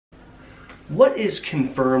What is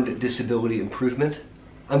confirmed disability improvement?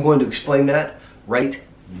 I'm going to explain that right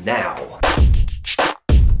now.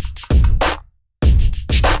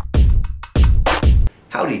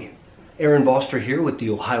 Howdy, Aaron Boster here with the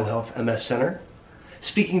Ohio Health MS Center,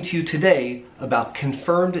 speaking to you today about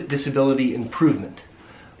confirmed disability improvement,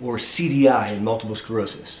 or CDI in multiple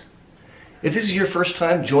sclerosis. If this is your first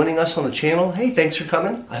time joining us on the channel, hey, thanks for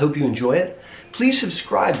coming. I hope you enjoy it. Please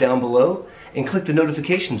subscribe down below and click the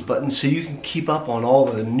notifications button so you can keep up on all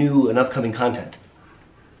the new and upcoming content.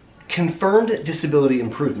 Confirmed disability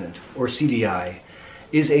improvement, or CDI,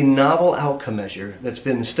 is a novel outcome measure that's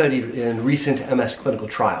been studied in recent MS clinical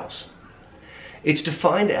trials. It's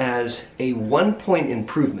defined as a 1-point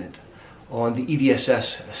improvement on the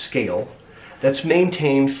EDSS scale that's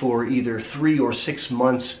maintained for either 3 or 6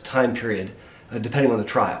 months time period, depending on the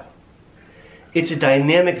trial. It's a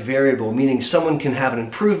dynamic variable, meaning someone can have an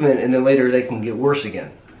improvement and then later they can get worse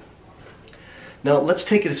again. Now let's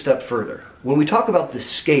take it a step further. When we talk about the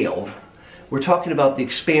scale, we're talking about the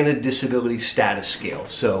Expanded Disability Status Scale.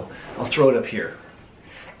 So I'll throw it up here.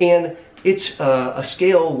 And it's a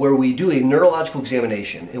scale where we do a neurological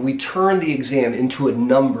examination and we turn the exam into a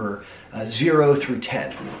number 0 through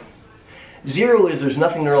 10. 0 is there's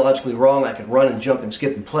nothing neurologically wrong, I can run and jump and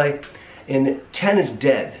skip and play, and 10 is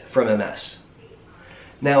dead from MS.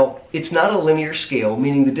 Now, it's not a linear scale,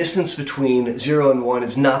 meaning the distance between 0 and 1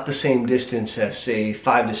 is not the same distance as, say,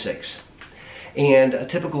 5 to 6. And a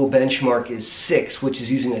typical benchmark is 6, which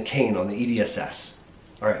is using a cane on the EDSS.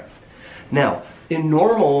 All right. Now, in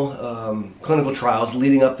normal clinical trials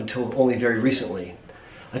leading up until only very recently,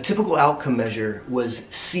 a typical outcome measure was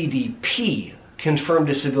CDP, confirmed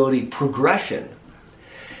disability progression.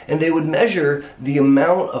 And they would measure the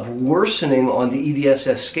amount of worsening on the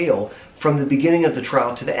EDSS scale from the beginning of the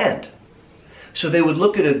trial to the end. So they would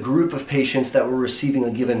look at a group of patients that were receiving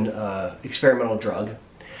a given experimental drug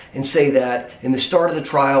and say that in the start of the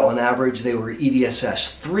trial, on average, they were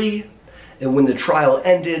EDSS 3, and when the trial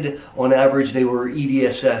ended, on average, they were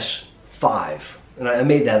EDSS 5. And I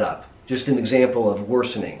made that up, just an example of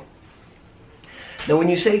worsening. Now, when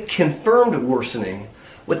you say confirmed worsening,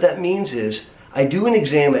 what that means is I do an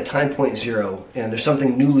exam at time point 0 and there's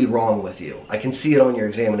something newly wrong with you. I can see it on your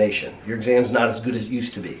examination. Your exam's not as good as it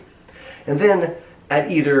used to be. And then at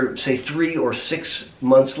either, say, 3 or 6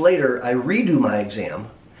 months later, I redo my exam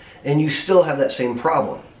and you still have that same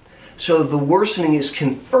problem. So the worsening is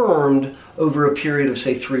confirmed over a period of,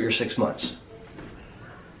 say, 3 or 6 months.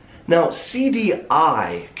 Now,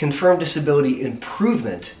 CDI, confirmed disability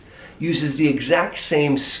improvement, uses the exact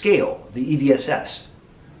same scale, the EDSS.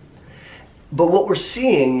 But what we're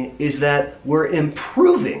seeing is that we're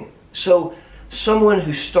improving. So someone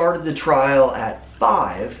who started the trial at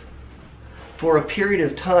 5 for a period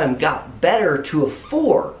of time got better to a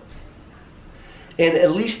 4 and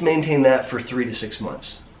at least maintained that for 3 to 6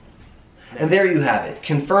 months. And there you have it,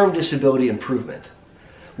 confirmed disability improvement.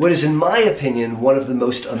 What is, in my opinion, one of the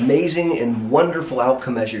most amazing and wonderful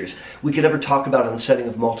outcome measures we could ever talk about in the setting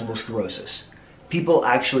of multiple sclerosis. People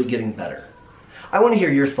actually getting better. I want to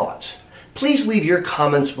hear your thoughts. Please leave your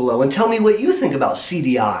comments below and tell me what you think about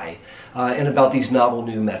CDI and about these novel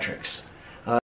new metrics.